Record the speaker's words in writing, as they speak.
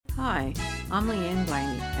Hi, I'm Leanne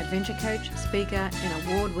Blaney, adventure coach, speaker, and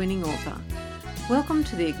award-winning author. Welcome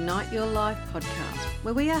to the Ignite Your Life podcast,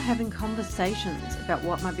 where we are having conversations about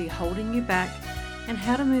what might be holding you back and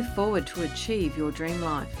how to move forward to achieve your dream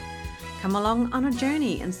life. Come along on a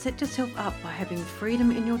journey and set yourself up by having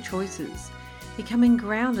freedom in your choices, becoming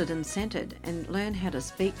grounded and centered, and learn how to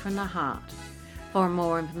speak from the heart. For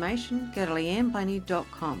more information, go to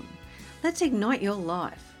leanneblaney.com. Let's ignite your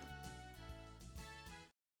life.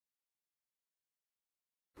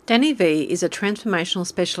 Danni Vee is a transformational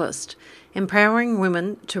specialist, empowering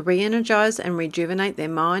women to re-energise and rejuvenate their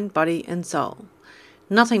mind, body and soul.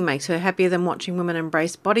 Nothing makes her happier than watching women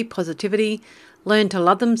embrace body positivity, learn to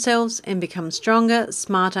love themselves and become stronger,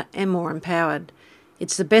 smarter and more empowered.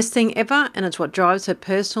 It's the best thing ever, and it's what drives her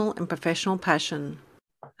personal and professional passion.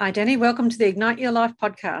 Hi Danni, welcome to the Ignite Your Life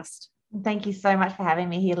podcast. Thank you so much for having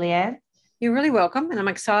me here, Leanne. You're really welcome, and I'm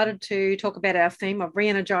excited to talk about our theme of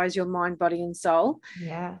re-energise your mind, body and soul.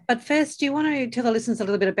 Yeah. But first, do you want to tell the listeners a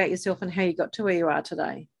little bit about yourself and how you got to where you are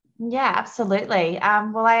today? Yeah, absolutely.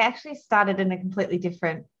 Well, I actually started in a completely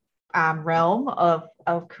different realm of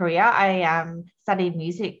career. I studied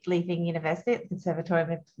music, leaving university at the Conservatorium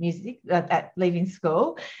of Music at leaving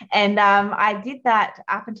school. And I did that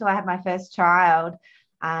up until I had my first child.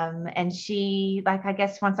 And she, I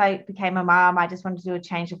guess once I became a mom, I just wanted to do a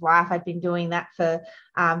change of life. I'd been doing that for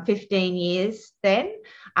 15 years then.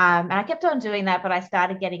 And I kept on doing that, but I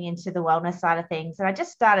started getting into the wellness side of things. And I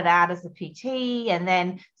just started out as a PT. And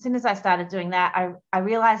then as soon as I started doing that, I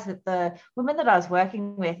realized that the women that I was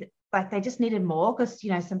working with, they just needed more because,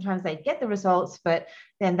 sometimes they get the results, but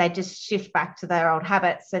then they just shift back to their old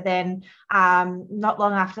habits. So then not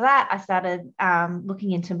long after that, I started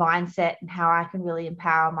looking into mindset and how I can really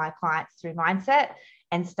empower my clients through mindset,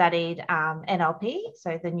 and studied NLP,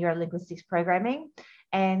 so the neuro-linguistics programming,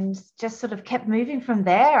 and just sort of kept moving from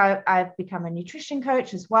there. I've become a nutrition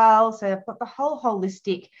coach as well. So I've got the whole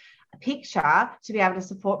holistic picture to be able to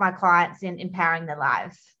support my clients in empowering their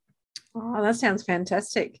lives. Oh, that sounds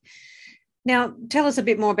fantastic. Now, tell us a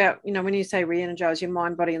bit more about, when you say re-energise your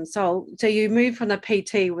mind, body and soul. So you moved from the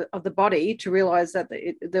PT of the body to realise that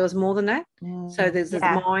there was more than that. So there's the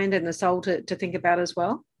mind and the soul to think about as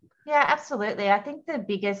well. Yeah, absolutely. I think the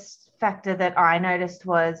biggest factor that I noticed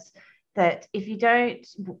was that if you don't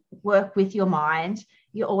work with your mind,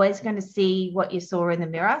 you're always going to see what you saw in the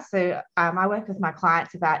mirror. So I work with my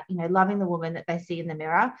clients about, loving the woman that they see in the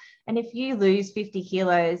mirror. And if you lose 50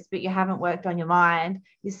 kilos, but you haven't worked on your mind,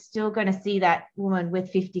 you're still going to see that woman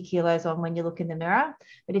with 50 kilos on when you look in the mirror.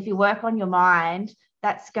 But if you work on your mind,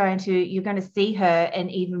 you're going to see her and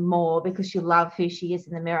even more because you love who she is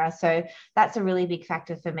in the mirror. So that's a really big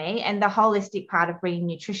factor for me. And the holistic part of bringing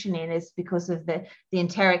nutrition in is because of the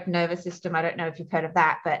enteric nervous system. I don't know if you've heard of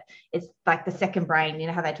that, but it's like the second brain. You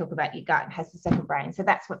know how they talk about your gut has the second brain. So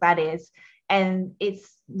that's what that is. And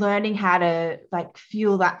it's learning how to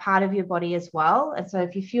fuel that part of your body as well. And so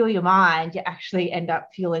if you fuel your mind, you actually end up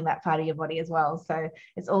fueling that part of your body as well. So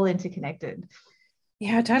it's all interconnected.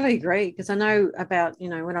 Yeah, I totally agree, because I know about,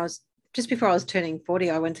 when I was just before I was turning 40,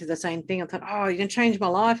 I went through the same thing. I thought, oh, you're going to change my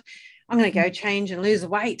life. I'm going to go change and lose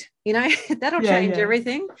weight. That'll change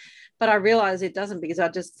everything. But I realized it doesn't, because I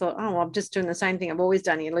just thought, oh, I'm just doing the same thing I've always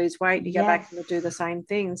done. You lose weight, you go back and do the same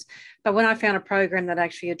things. But when I found a program that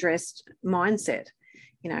actually addressed mindset,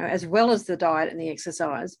 as well as the diet and the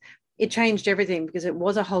exercise, it changed everything, because it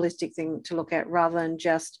was a holistic thing to look at rather than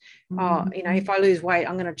just, if I lose weight,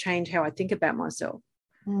 I'm going to change how I think about myself.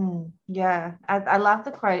 Yeah, I love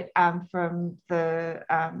the quote from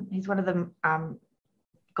he's one of the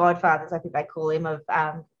godfathers, I think they call him, of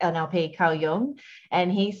NLP, Carl Jung,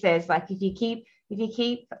 and he says, if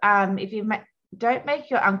you don't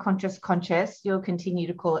make your unconscious conscious, you'll continue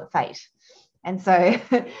to call it fate. And so,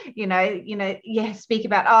 speak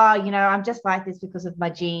about, I'm just like this because of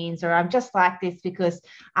my genes, or I'm just like this because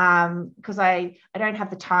I don't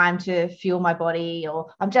have the time to fuel my body,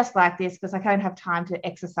 or I'm just like this because I don't have time to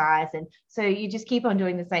exercise. And so you just keep on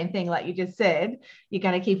doing the same thing, like you just said, you're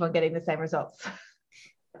going to keep on getting the same results.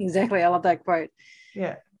 Exactly. I love that quote.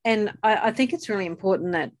 Yeah. And I think it's really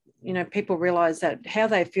important that, people realize that how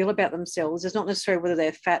they feel about themselves is not necessarily whether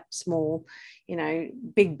they're fat, small,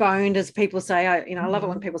 big boned, as people say. I love it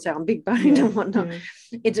when people say I'm big boned and whatnot.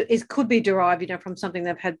 It could be derived, from something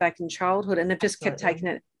they've had back in childhood, and they've just kept taking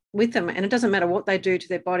it with them. And it doesn't matter what they do to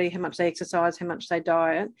their body, how much they exercise, how much they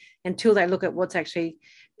diet, until they look at what's actually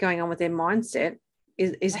going on with their mindset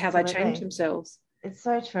is how they change themselves. It's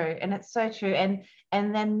so true. And it's so true. And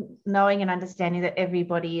then knowing and understanding that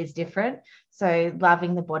everybody is different. So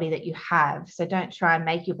loving the body that you have. So don't try and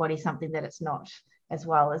make your body something that it's not, as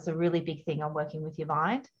well, is a really big thing on working with your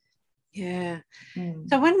mind. Yeah.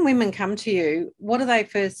 So when women come to you, what are they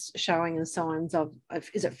first showing as signs of?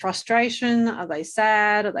 Is it frustration? Are they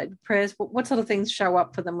sad? Are they depressed? What sort of things show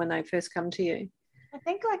up for them when they first come to you? I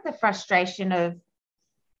think like the frustration of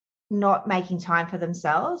not making time for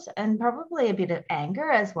themselves, and probably a bit of anger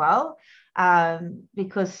as well,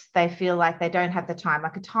 because they feel like they don't have the time.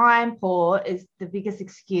 Like a time poor is the biggest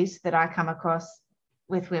excuse that I come across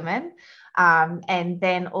with women. And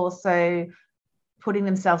then also putting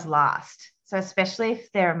themselves last. So especially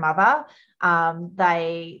if they're a mother,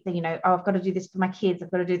 they oh, I've got to do this for my kids,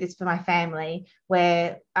 I've got to do this for my family,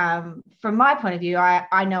 where from my point of view,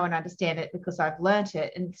 I know and understand it because I've learnt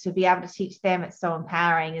it. And to be able to teach them, it's so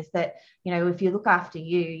empowering, is that, if you look after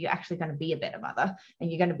you, you're actually going to be a better mother,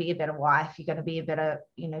 and you're going to be a better wife, you're going to be a better,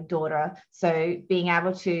 daughter. So being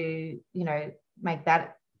able to, make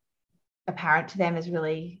that apparent to them is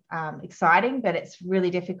really exciting, but it's really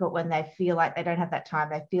difficult when they feel like they don't have that time.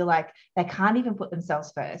 They feel like they can't even put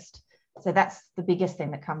themselves first. So that's the biggest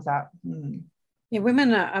thing that comes up. Yeah,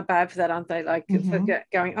 women are bad for that, aren't they? Like for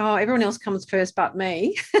going, oh, everyone else comes first but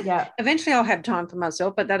me. Yeah. Eventually I'll have time for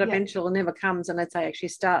myself, but that eventually never comes unless they actually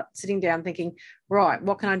start sitting down thinking, right,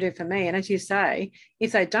 what can I do for me? And as you say,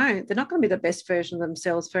 if they don't, they're not going to be the best version of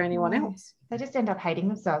themselves for anyone else. They just end up hating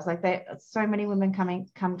themselves. Like so many women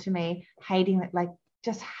come to me hating, like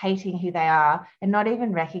just hating who they are, and not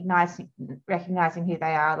even recognizing who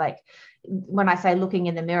they are. Like when I say looking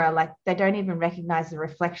in the mirror, like they don't even recognize the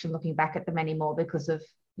reflection looking back at them anymore because of,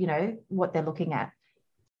 what they're looking at.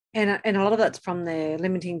 And a lot of that's from their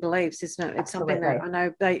limiting beliefs, isn't it? It's Absolutely. something that I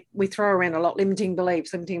know we throw around a lot, limiting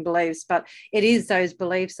beliefs, but it is those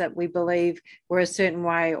beliefs that we believe we're a certain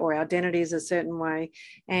way or our identity is a certain way.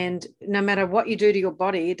 And no matter what you do to your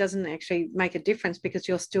body, it doesn't actually make a difference, because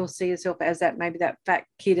you'll still see yourself as that, maybe that fat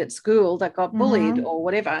kid at school that got bullied or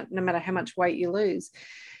whatever, no matter how much weight you lose.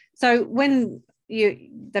 So when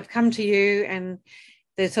they've come to you and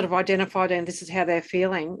they're sort of identified and this is how they're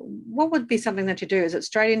feeling, what would be something that you do? Is it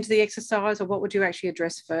straight into the exercise, or what would you actually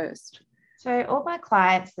address first? So all my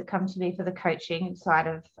clients that come to me for the coaching side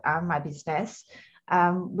of my business,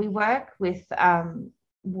 we work with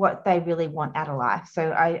what they really want out of life.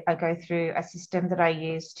 So I go through a system that I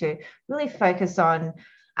use to really focus on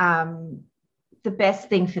the best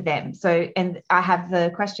thing for them. So, and I have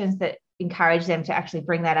the questions that encourage them to actually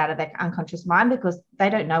bring that out of their unconscious mind, because they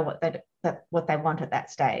don't know what they want at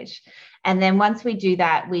that stage. And then once we do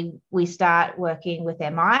that, we start working with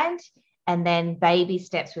their mind, and then baby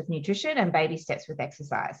steps with nutrition and baby steps with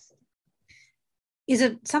exercise. Is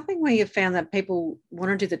it something where you've found that people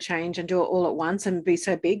want to do the change and do it all at once and be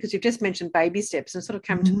so big? Because you've just mentioned baby steps, and sort of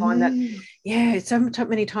come to mind that, so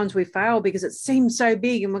many times we fail because it seems so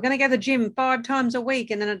big, and we're going to go to the gym 5 times a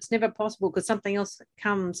week, and then it's never possible because something else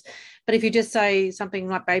comes. But if you just say something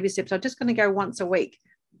like baby steps, I'm just going to go once a week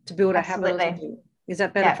to build a habit or something. Is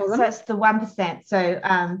that better for them? So it's the 1%.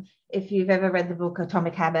 So if you've ever read the book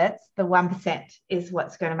Atomic Habits, the 1% is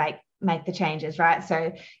what's going to make the changes, right?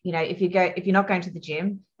 So, if you're not going to the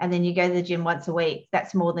gym and then you go to the gym once a week,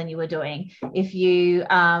 that's more than you were doing. If you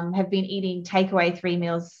have been eating takeaway 3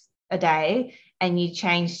 meals a day and you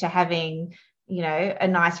change to having, a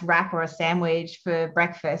nice wrap or a sandwich for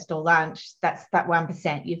breakfast or lunch, that's that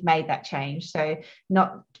 1%. You've made that change. So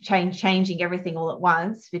not changing everything all at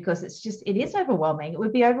once, because it is overwhelming. It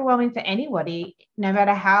would be overwhelming for anybody, no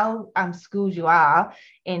matter how schooled you are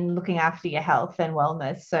in looking after your health and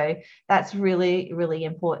wellness. So that's really, really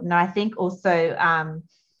important. And I think also,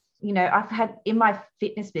 I've had in my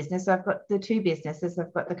fitness business, so I've got the 2 businesses.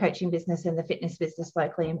 I've got the coaching business and the fitness business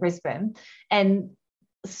locally in Brisbane. And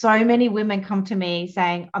so many women come to me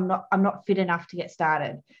saying, I'm not fit enough to get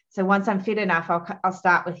started. So once I'm fit enough, I'll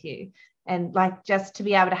start with you. And like, just to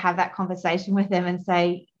be able to have that conversation with them and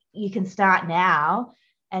say, you can start now,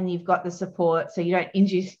 and you've got the support, so you don't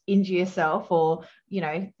injure yourself, or,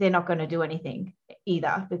 they're not going to do anything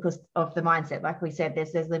either because of the mindset. Like we said,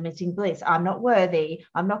 there's limiting beliefs. I'm not worthy.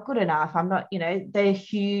 I'm not good enough. I'm not, they're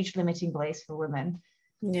huge limiting beliefs for women.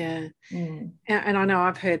 Yeah. And I know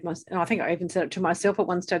I've heard I think I even said it to myself at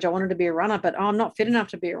one stage. I wanted to be a runner, but I'm not fit enough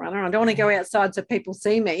to be a runner. I don't want to go outside so people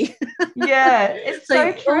see me. Yeah, it's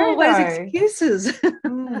so true. All those excuses.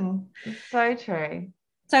 It's so true.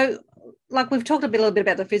 So, like, we've talked a little bit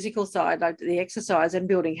about the physical side, like the exercise and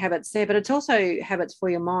building habits there, but it's also habits for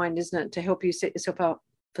your mind, isn't it, to help you set yourself up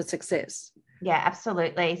for success? Yeah,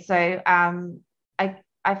 absolutely. So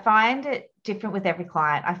I find it different with every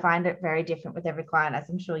client. I find it very different with every client, as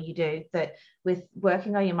I'm sure you do, that with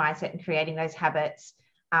working on your mindset and creating those habits,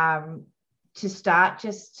 to start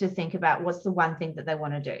just to think about what's the one thing that they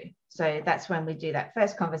want to do. So that's when we do that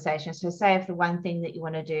first conversation. So say if the one thing that you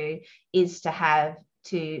want to do is to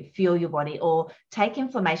feel your body or take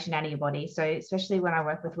inflammation out of your body. So especially when I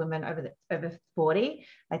work with women over 40,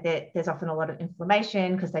 like there's often a lot of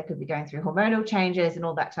inflammation because they could be going through hormonal changes and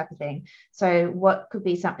all that type of thing. So what could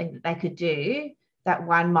be something that they could do, that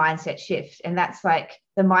one mindset shift? And that's like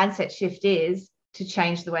the mindset shift is to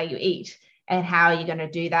change the way you eat. And how are you going to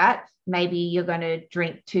do that? Maybe you're going to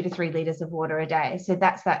drink 2 to 3 liters of water a day. So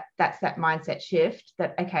that's that mindset shift,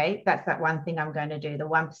 that, okay, that's that one thing I'm going to do. The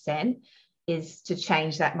 1% is to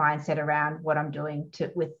change that mindset around what I'm doing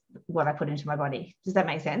with what I put into my body. Does that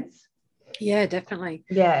make sense? Yeah, definitely.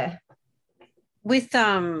 Yeah. With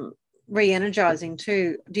re-energizing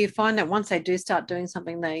too, do you find that once they do start doing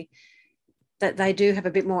something, that they do have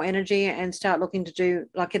a bit more energy and start looking to do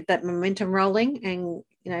like that momentum rolling? And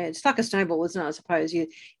it's like a snowball, isn't it? I suppose you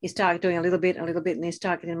start doing a little bit, and you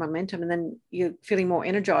start getting momentum, and then you're feeling more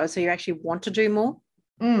energized, so you actually want to do more.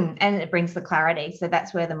 And it brings the clarity. So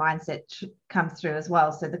that's where the mindset comes through as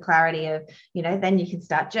well. So the clarity of, then you can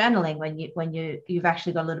start journaling when you've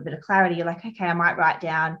actually got a little bit of clarity. You're like, okay, I might write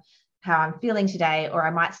down how I'm feeling today, or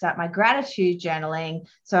I might start my gratitude journaling.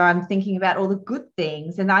 So I'm thinking about all the good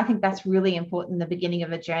things. And I think that's really important in the beginning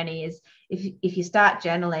of a journey is if you start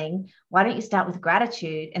journaling, why don't you start with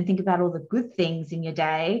gratitude and think about all the good things in your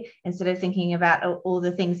day instead of thinking about all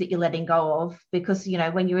the things that you're letting go of? Because,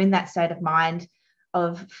 when you're in that state of mind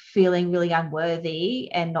of feeling really unworthy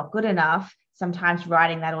and not good enough, sometimes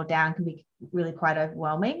writing that all down can be really quite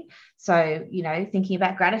overwhelming. So, thinking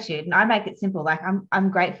about gratitude, and I make it simple. Like I'm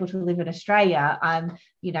grateful to live in Australia.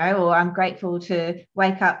 Or I'm grateful to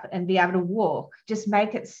wake up and be able to walk. Just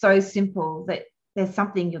make it so simple that there's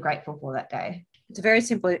something you're grateful for that day. It's a very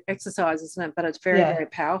simple exercise, isn't it? But it's very, very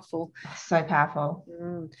powerful. So powerful.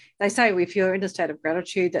 They say if you're in a state of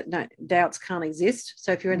gratitude, that no doubts can't exist.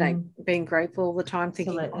 So if you're in being grateful all the time,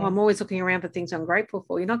 thinking, I'm always looking around for things I'm grateful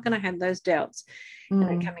for, you're not going to have those doubts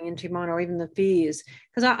coming into your mind, or even the fears.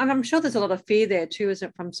 Because I'm sure there's a lot of fear there too, isn't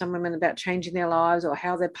it, from some women about changing their lives, or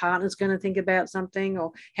how their partner's going to think about something,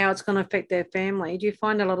 or how it's going to affect their family. Do you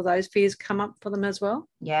find a lot of those fears come up for them as well?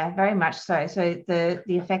 Yeah, very much so. So the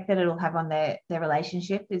effect that it'll have on their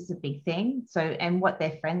relationship is a big thing. So, and what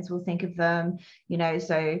their friends will think of them,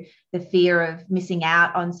 so the fear of missing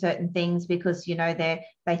out on certain things because,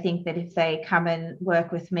 they think that if they come and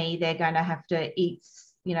work with me, they're going to have to eat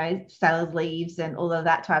salad leaves and all of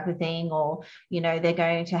that type of thing, or they're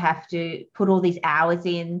going to have to put all these hours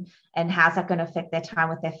in, and how's that going to affect their time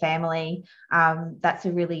with their family? That's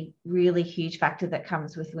a really, really huge factor that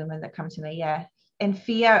comes with women that come to me. And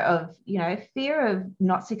fear of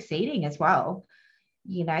not succeeding as well,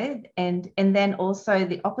 and then also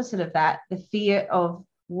the opposite of that, the fear of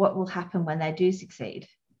what will happen when they do succeed.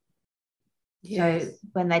 Yes. So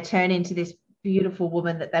when they turn into this beautiful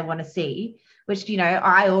woman that they want to see, which,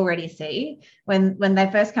 I already see when they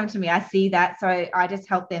first come to me, I see that. So I just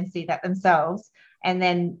help them see that themselves. And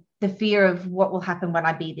then the fear of what will happen when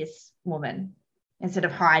I be this woman, instead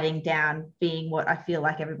of hiding down being what I feel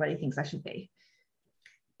like everybody thinks I should be.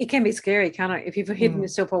 It can be scary, can't it? If you've hidden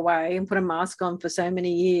yourself away and put a mask on for so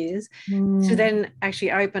many years, to then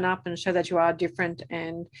actually open up and show that you are different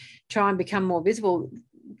and try and become more visible.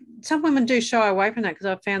 Some women do shy away from that, because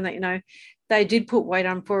I've found that, they did put weight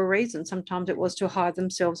on for a reason. Sometimes it was to hide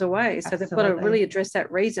themselves away. So Absolutely. They've got to really address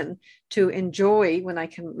that reason to enjoy when they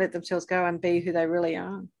can let themselves go and be who they really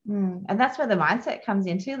are. And that's where the mindset comes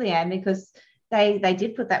into, Leanne, because they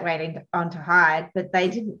did put that weight on to hide, but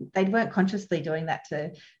they weren't consciously doing that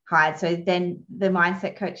to hide. So then the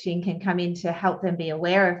mindset coaching can come in to help them be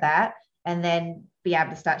aware of that, and then be able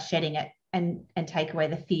to start shedding it and take away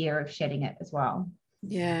the fear of shedding it as well.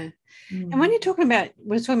 Yeah. And when we're talking about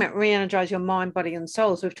re-energize your mind, body and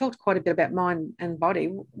soul, so we've talked quite a bit about mind and body.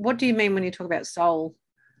 What do you mean when you talk about soul?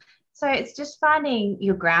 So it's just finding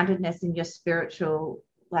your groundedness in your spiritual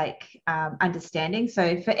understanding.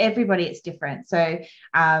 So for everybody it's different. So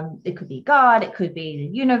it could be God, it could be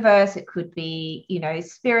the universe, it could be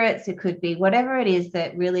spirits, it could be whatever it is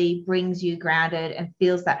that really brings you grounded and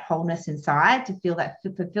feels that wholeness inside, to feel that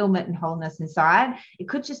fulfillment and wholeness inside. It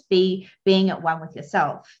could just be being at one with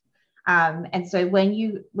yourself. And so when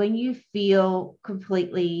you feel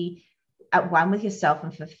completely at one with yourself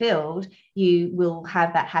and fulfilled, you will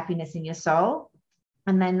have that happiness in your soul.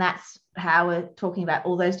 And then that's how we're talking about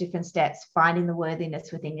all those different steps, finding the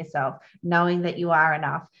worthiness within yourself, knowing that you are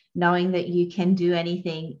enough, knowing that you can do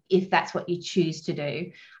anything if that's what you choose to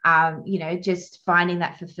do. Just finding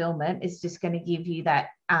that fulfillment is just going to give you that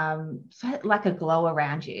like a glow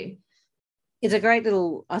around you. it's a great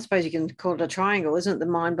little, I suppose you can call it a triangle, isn't it? The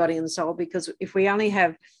mind, body, and soul. Because if we only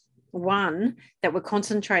have one that we're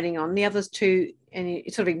concentrating on, the others two, and you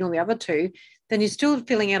sort of ignore the other two, then you're still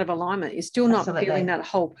feeling out of alignment. You're still not feeling that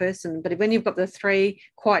whole person. But when you've got the three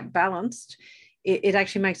quite balanced, it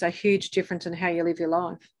actually makes a huge difference in how you live your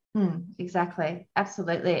life. Exactly.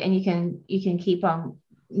 Absolutely. And you can keep on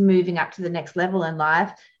moving up to the next level in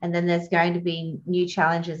life, and then there's going to be new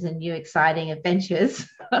challenges and new exciting adventures,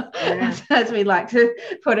 as we like to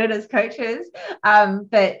put it as coaches.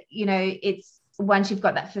 But it's once you've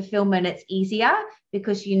got that fulfillment, it's easier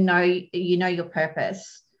because you know your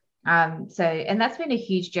purpose. And that's been a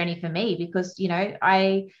huge journey for me because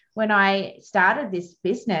when I started this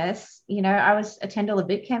business, I was a $10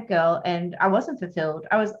 boot camp girl and I wasn't fulfilled.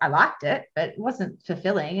 I liked it, but it wasn't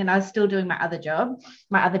fulfilling. And I was still doing my other job,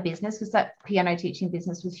 my other business, because that piano teaching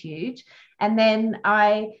business was huge. And then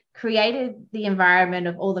I created the environment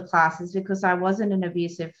of all the classes because I was in an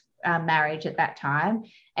abusive marriage at that time.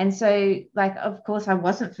 And so, of course, I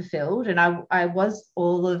wasn't fulfilled, and I was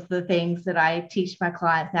all of the things that I teach my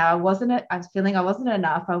clients now. I was feeling I wasn't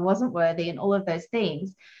enough, I wasn't worthy, and all of those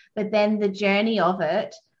things. But then the journey of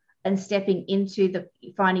it and stepping into the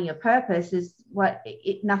finding your purpose is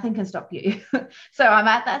nothing can stop you. So I'm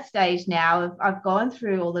at that stage now. I've gone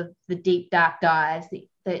through all of the deep, dark dives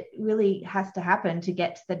that really has to happen to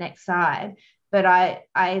get to the next side. But I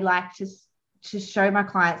like to show my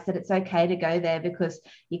clients that it's okay to go there, because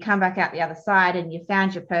you come back out the other side and you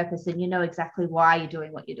found your purpose and you know exactly why you're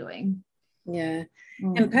doing what you're doing. Yeah.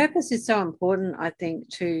 And purpose is so important, I think,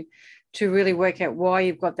 to really work out why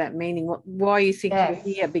you've got that meaning, why you think you're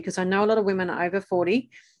here. Because I know a lot of women over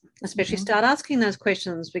 40 especially start asking those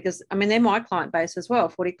questions, because they're my client base as well,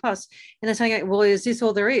 40 plus, and they're saying, well, is this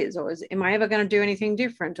all there is, or am I ever going to do anything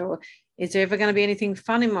different, or is there ever going to be anything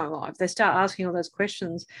fun in my life? They start asking all those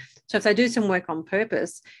questions. So if they do some work on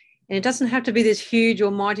purpose, and it doesn't have to be this huge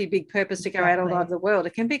almighty big purpose to go out all over the world,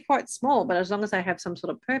 it can be quite small, but as long as they have some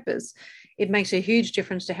sort of purpose, it makes a huge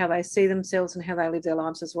difference to how they see themselves and how they live their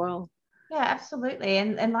lives as well. Yeah, absolutely.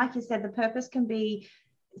 And like you said, the purpose can be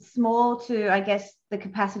small to, I guess, the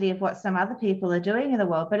capacity of what some other people are doing in the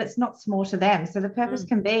world, but it's not small to them. So the purpose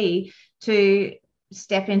can be to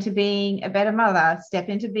step into being a better mother, step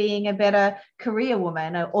into being a better career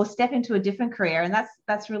woman, or step into a different career. And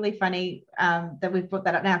that's really funny that we've brought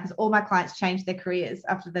that up now, because all my clients change their careers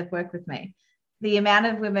after they've worked with me. The amount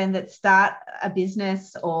of women that start a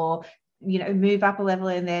business or move up a level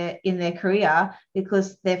in their career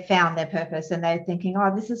because they've found their purpose, and they're thinking,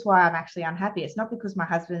 oh, this is why I'm actually unhappy. It's not because my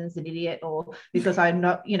husband's an idiot, or because I'm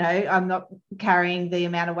not carrying the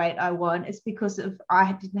amount of weight I want. It's because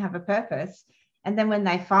I didn't have a purpose. And then when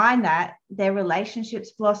they find that, their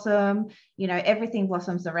relationships blossom, everything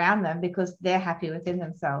blossoms around them because they're happy within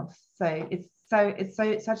themselves. So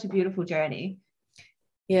it's such a beautiful journey.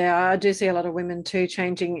 Yeah, I do see a lot of women too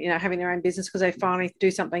changing, having their own business because they finally do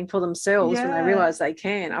something for themselves when they realize they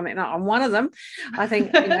can. I'm one of them. I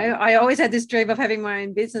think, I always had this dream of having my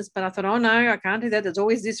own business, but I thought, oh no, I can't do that. There's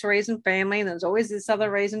always this reason, family, and there's always this other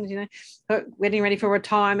reason, getting ready for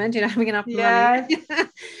retirement, having enough money.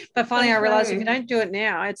 But finally I realized if you don't do it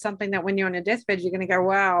now, it's something that when you're on your deathbed, you're going to go,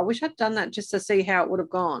 wow, I wish I'd done that just to see how it would have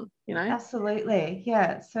gone, Absolutely.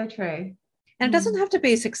 Yeah, it's so true. And it doesn't have to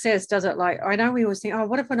be a success, does it? Like, I know we always think, oh,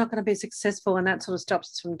 what if we're not going to be successful? And that sort of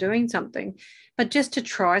stops us from doing something. But just to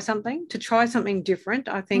try something different,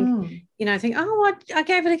 I think, think, oh, I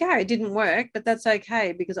gave it a go. It didn't work, but that's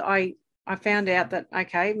okay, because I found out that,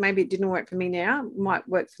 okay, maybe it didn't work for me now, it might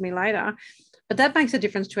work for me later. But that makes a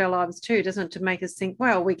difference to our lives too, doesn't it? To make us think,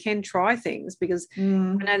 well, we can try things, because I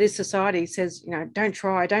know this society says, don't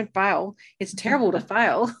try, don't fail. It's terrible to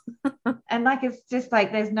fail. And it's just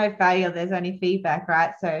like, there's no failure, there's only feedback,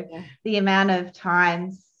 right? So the amount of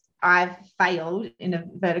times I've failed, in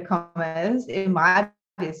inverted commas, in my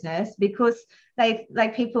business because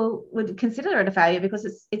people would consider it a failure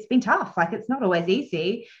because it's been tough. It's not always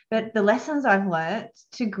easy, but the lessons I've learned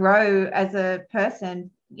to grow as a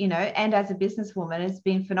person, and as a businesswoman, has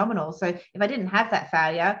been phenomenal. So if I didn't have that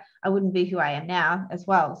failure, I wouldn't be who I am now as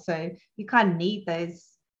well. So you kind of need those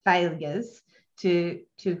failures to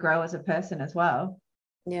grow as a person as well.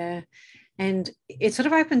 Yeah. And it sort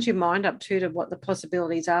of opens your mind up too to what the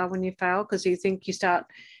possibilities are when you fail, because you think you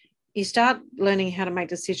start learning how to make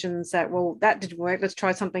decisions that, well, that didn't work, let's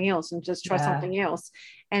try something else, and just try something else.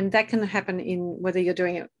 And that can happen in whether you're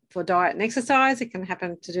doing it for diet and exercise, it can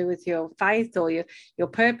happen to do with your faith or your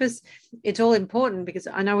purpose. It's all important, because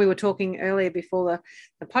I know we were talking earlier before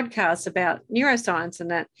the podcast about neuroscience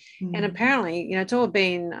and that, and apparently, it's all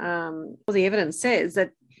been, all the evidence says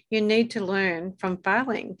that you need to learn from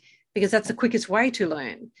failing. because that's the quickest way to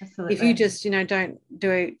learn. Absolutely. If you just,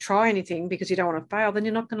 don't try anything because you don't want to fail, then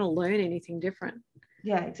you're not going to learn anything different.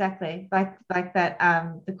 Yeah, exactly. Like that,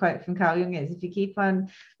 the quote from Carl Jung is, if you keep on,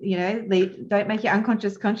 don't make your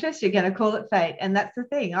unconscious conscious, you're going to call it fate. And that's the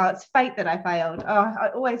thing. Oh, it's fate that I failed. Oh, I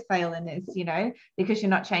always fail in this, because you're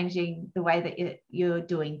not changing the way that you're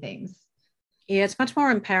doing things. Yeah, it's much more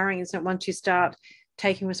empowering, isn't it, once you start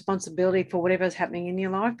taking responsibility for whatever's happening in your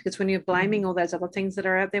life? Because when you're blaming all those other things that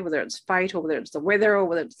are out there, whether it's fate or whether it's the weather or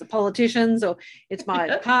whether it's the politicians or it's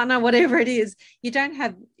my partner, whatever it is, you're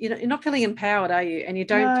not feeling empowered, are you? And you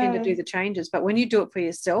don't tend to do the changes. But when you do it for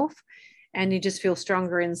yourself and you just feel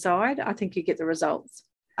stronger inside, I think you get the results.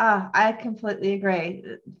 I completely agree.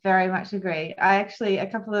 Very much agree. I actually, a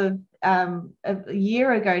couple of a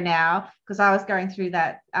year ago now, because I was going through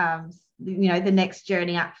that, the next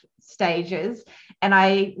journey up stages, and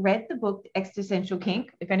I read the book Existential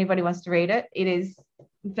Kink. If anybody wants to read it, it is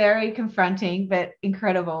very confronting but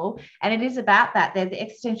incredible, and it is about that. The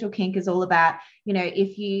existential kink is all about,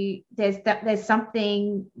 if there's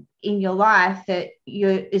something in your life that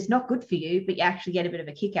is not good for you, but you actually get a bit of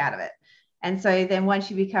a kick out of it. And so then once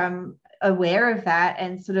you become aware of that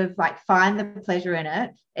and sort of like find the pleasure in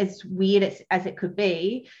it, as weird as it could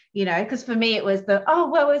be, because for me it was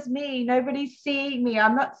woe is me, nobody's seeing me,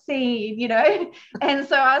 I'm not seen, and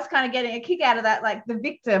so I was kind of getting a kick out of that, like the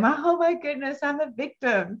victim. Oh my goodness, I'm the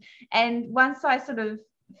victim. And once I sort of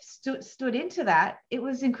stood into that, it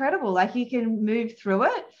was incredible. Like, you can move through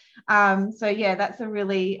it. So yeah, that's a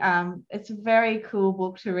really it's a very cool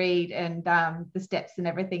book to read, and the steps and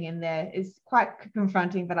everything in there is quite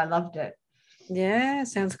confronting, but I loved it. Yeah,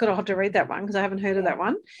 sounds good. I'll have to read that one because I haven't heard of that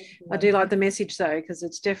one. I do like the message though, because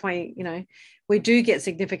it's definitely, we do get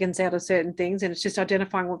significance out of certain things, and it's just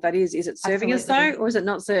identifying what that is. Is it serving us though, or is it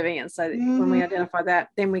not serving us? So when we identify that,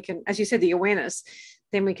 then we can, as you said, the awareness,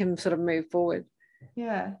 then we can sort of move forward.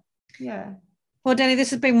 Yeah. Well, Danni,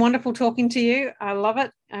 this has been wonderful talking to you. I love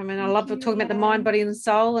it. I love talking about the mind, body, and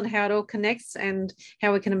soul and how it all connects and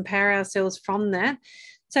how we can empower ourselves from that.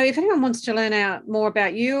 So if anyone wants to learn out more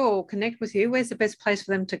about you or connect with you, where's the best place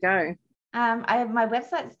for them to go? My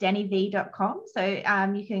website's dannivee.com. So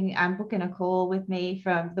you can book in a call with me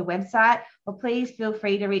from the website, or please feel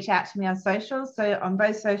free to reach out to me on socials. So on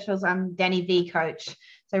both socials, I'm Danni Vee Coach.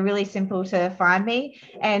 So really simple to find me.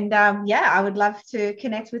 And I would love to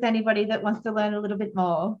connect with anybody that wants to learn a little bit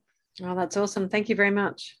more. Oh, that's awesome. Thank you very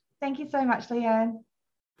much. Thank you so much, Leanne.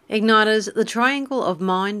 Igniters, the triangle of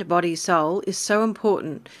mind, body, soul is so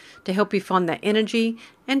important to help you find that energy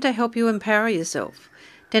and to help you empower yourself.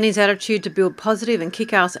 Danni's attitude to build positive and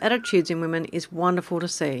kick-ass attitudes in women is wonderful to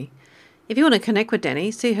see. If you want to connect with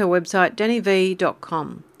Danni, see her website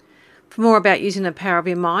dannivee.com. For more about using the power of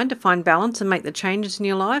your mind to find balance and make the changes in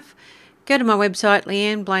your life, go to my website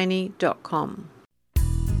leanneblaney.com.